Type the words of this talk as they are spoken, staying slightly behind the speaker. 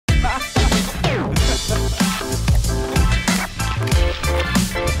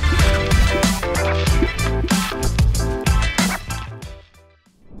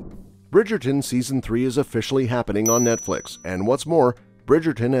Bridgerton Season 3 is officially happening on Netflix, and what's more,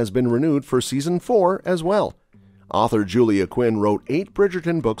 Bridgerton has been renewed for Season 4 as well. Author Julia Quinn wrote 8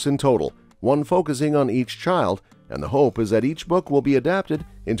 Bridgerton books in total, one focusing on each child, and the hope is that each book will be adapted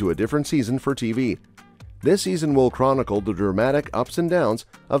into a different season for TV. This season will chronicle the dramatic ups and downs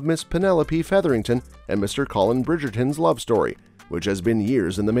of Miss Penelope Featherington and Mr. Colin Bridgerton's love story, which has been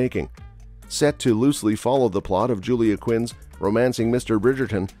years in the making. Set to loosely follow the plot of Julia Quinn's Romancing Mr.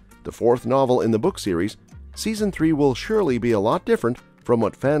 Bridgerton, the 4th novel in the book series, Season 3 will surely be a lot different from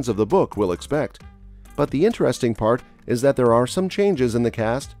what fans of the book will expect. But the interesting part is that there are some changes in the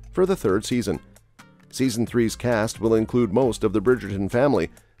cast for the 3rd season. Season 3's cast will include most of the Bridgerton family,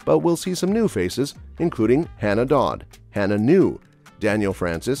 but we'll see some new faces, including Hannah Dodd, Hannah New, Daniel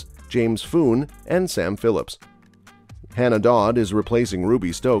Francis, James Foon, and Sam Phillips. Hannah Dodd is replacing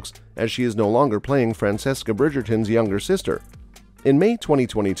Ruby Stokes, as she is no longer playing Francesca Bridgerton's younger sister. In May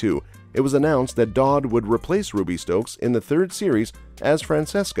 2022, it was announced that Dodd would replace Ruby Stokes in the 3rd series as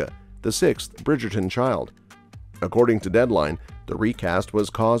Francesca, the 6th Bridgerton child. According to Deadline, the recast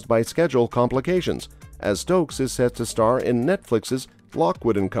was caused by schedule complications, as Stokes is set to star in Netflix's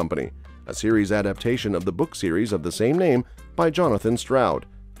Lockwood & Company, a series adaptation of the book series of the same name by Jonathan Stroud.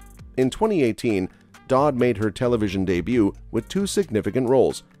 In 2018, Dodd made her television debut with 2 significant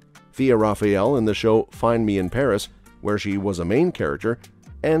roles: Thea Raphael in the show Find Me in Paris, where she was a main character,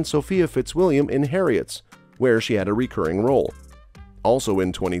 and Sophia Fitzwilliam in Harriet's, where she had a recurring role. Also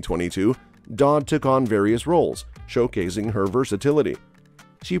in 2022, Dodd took on various roles, showcasing her versatility.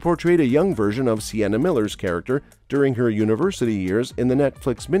 She portrayed a young version of Sienna Miller's character during her university years in the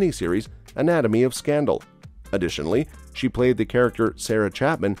Netflix miniseries Anatomy of Scandal. Additionally, she played the character Sarah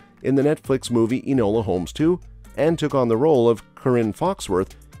Chapman in the Netflix movie Enola Holmes 2 and took on the role of Corinne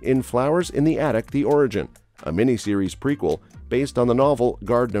Foxworth in Flowers in the Attic: The Origin, a miniseries prequel based on the novel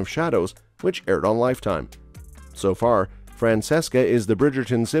Garden of Shadows, which aired on Lifetime. So far, Francesca is the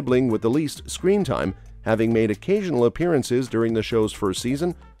Bridgerton sibling with the least screen time, having made occasional appearances during the show's 1st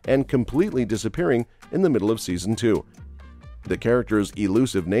season and completely disappearing in the middle of Season 2. The character's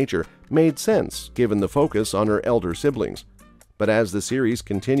elusive nature made sense given the focus on her elder siblings. But as the series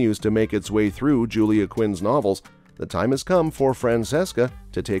continues to make its way through Julia Quinn's novels, the time has come for Francesca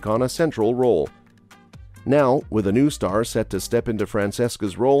to take on a central role. Now, with a new star set to step into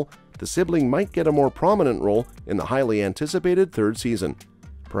Francesca's role, the sibling might get a more prominent role in the highly anticipated 3rd season.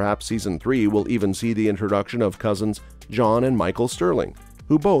 Perhaps Season 3 will even see the introduction of cousins John and Michael Sterling,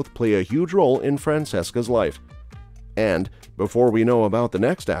 who both play a huge role in Francesca's life. And before we know about the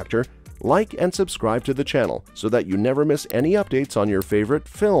next actor, like and subscribe to the channel so that you never miss any updates on your favorite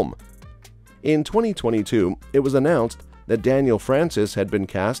film. In 2022, it was announced that Daniel Francis had been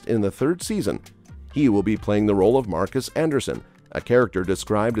cast in the 3rd season. He will be playing the role of Marcus Anderson, a character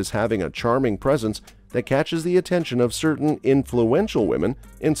described as having a charming presence that catches the attention of certain influential women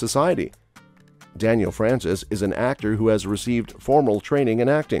in society. Daniel Francis is an actor who has received formal training in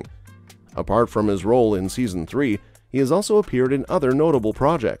acting. Apart from his role in Season 3, he has also appeared in other notable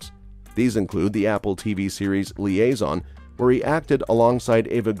projects. These include the Apple TV series Liaison, where he acted alongside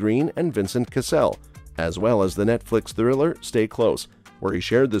Eva Green and Vincent Cassel, as well as the Netflix thriller Stay Close, where he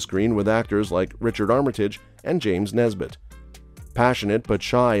shared the screen with actors like Richard Armitage and James Nesbitt. Passionate but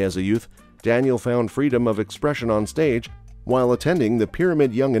shy as a youth, Daniel found freedom of expression on stage while attending the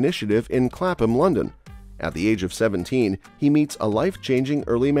Pyramid Young Initiative in Clapham, London. At the age of 17, he meets a life-changing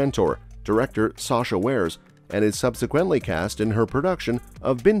early mentor, director Sasha Wares, and is subsequently cast in her production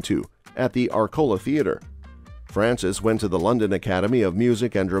of Bintu at the Arcola Theatre. Francis went to the London Academy of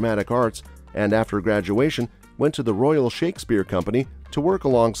Music and Dramatic Arts, and after graduation went to the Royal Shakespeare Company to work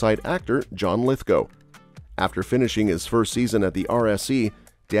alongside actor John Lithgow. After finishing his 1st season at the RSC,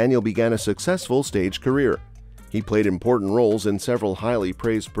 Daniel began a successful stage career. He played important roles in several highly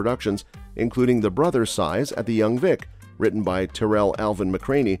praised productions, including The Brother's Size at the Young Vic, written by Terrell Alvin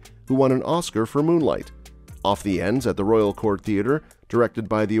McCraney, who won an Oscar for Moonlight; Off the Ends at the Royal Court Theatre, directed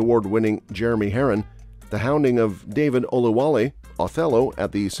by the award-winning Jeremy Herron; The Hounding of David Oluwole, Othello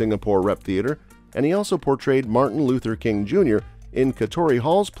at the Singapore Rep Theatre, and he also portrayed Martin Luther King Jr. in Katori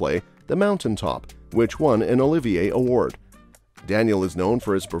Hall's play The Mountaintop, which won an Olivier Award. Daniel is known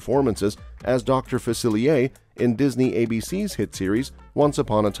for his performances as Dr. Facilier in Disney ABC's hit series Once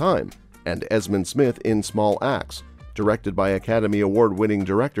Upon a Time, and Esmond Smith in Small Axe, directed by Academy Award-winning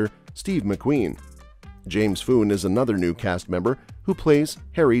director Steve McQueen. James Foon is another new cast member who plays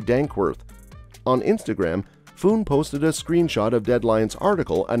Harry Dankworth. On Instagram, Foon posted a screenshot of Deadline's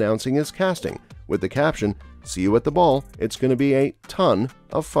article announcing his casting, with the caption, "See you at the ball, it's going to be a ton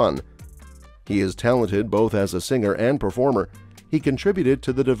of fun." He is talented both as a singer and performer. he contributed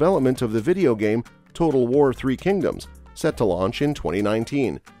to the development of the video game Total War 3 Kingdoms, set to launch in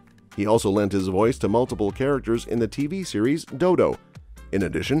 2019. He also lent his voice to multiple characters in the TV series Dodo. In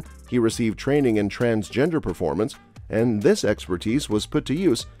addition, he received training in transgender performance, and this expertise was put to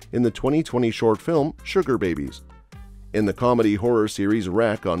use in the 2020 short film Sugar Babies. In the comedy horror series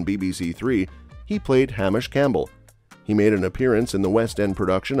Wreck on BBC Three, he played Hamish Campbell. He made an appearance in the West End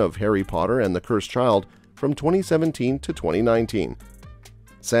production of Harry Potter and the Cursed Child from 2017 to 2019.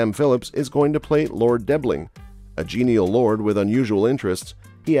 Sam Phillips is going to play Lord Debling. A genial lord with unusual interests,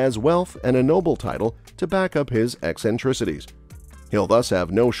 he has wealth and a noble title to back up his eccentricities. He'll thus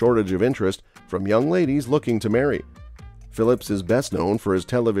have no shortage of interest from young ladies looking to marry. Phillips is best known for his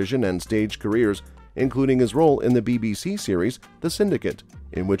television and stage careers, including his role in the BBC series The Syndicate,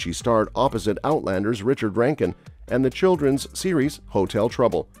 in which he starred opposite Outlander's Richard Rankin, and the children's series Hotel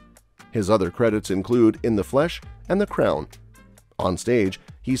Trouble. His other credits include In the Flesh and The Crown. On stage,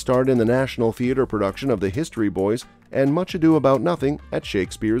 he starred in the National Theatre production of The History Boys and Much Ado About Nothing at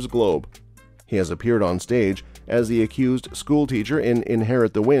Shakespeare's Globe. He has appeared on stage as the accused schoolteacher in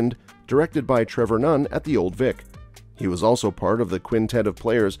Inherit the Wind, directed by Trevor Nunn at the Old Vic. He was also part of the quintet of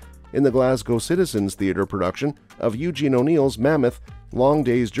players in the Glasgow Citizens Theatre production of Eugene O'Neill's mammoth Long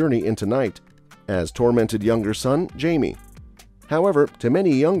Day's Journey into Night, as tormented younger son Jamie. However, to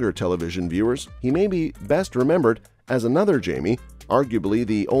many younger television viewers, he may be best remembered as another Jamie, arguably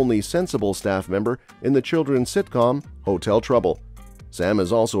the only sensible staff member in the children's sitcom Hotel Trouble. Sam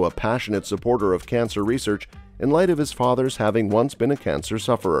is also a passionate supporter of cancer research in light of his father's having once been a cancer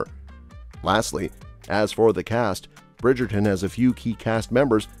sufferer. Lastly, as for the cast, Bridgerton has a few key cast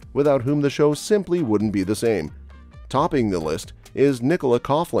members without whom the show simply wouldn't be the same. Topping the list is Nicola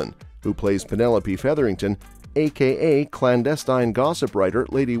Coughlan, who plays Penelope Featherington, aka clandestine gossip writer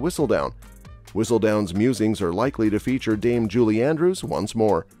Lady Whistledown. Whistledown's musings are likely to feature Dame Julie Andrews once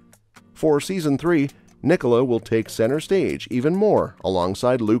more. For Season 3, Nicola will take center stage even more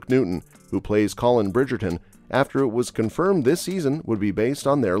alongside Luke Newton, who plays Colin Bridgerton, after it was confirmed this season would be based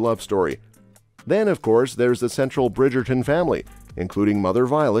on their love story. Then, of course, there's the central Bridgerton family, including Mother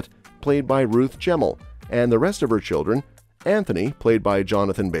Violet, played by Ruth Gemmell, and the rest of her children, Anthony, played by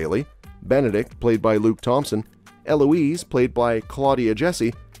Jonathan Bailey, Benedict, played by Luke Thompson, Eloise, played by Claudia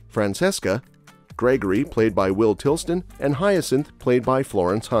Jessie, Francesca, Gregory, played by Will Tilston, and Hyacinth, played by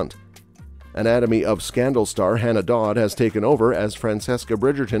Florence Hunt. Anatomy of Scandal star Hannah Dodd has taken over as Francesca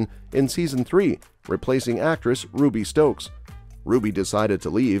Bridgerton in Season 3, replacing actress Ruby Stokes. Ruby decided to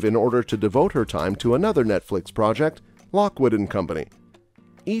leave in order to devote her time to another Netflix project, Lockwood & Company.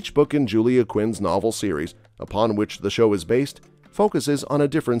 Each book in Julia Quinn's novel series, upon which the show is based, focuses on a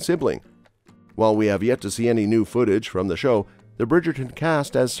different sibling. While we have yet to see any new footage from the show, the Bridgerton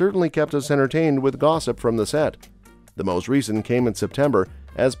cast has certainly kept us entertained with gossip from the set. The most recent came in September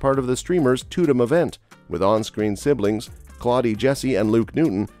as part of the streamer's Tudum event, with on-screen siblings Claudia, Jessie, and Luke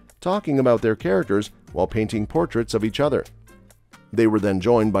Newton talking about their characters while painting portraits of each other. They were then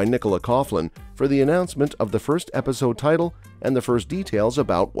joined by Nicola Coughlan for the announcement of the first episode title and the first details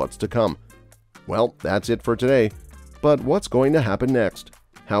about what's to come. Well, that's it for today. But what's going to happen next?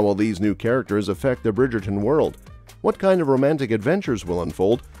 How will these new characters affect the Bridgerton world? What kind of romantic adventures will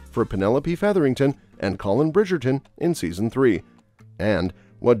unfold for Penelope Featherington and Colin Bridgerton in Season 3? And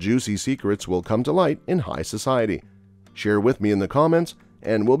what juicy secrets will come to light in high society? Share with me in the comments,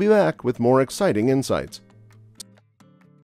 and we'll be back with more exciting insights.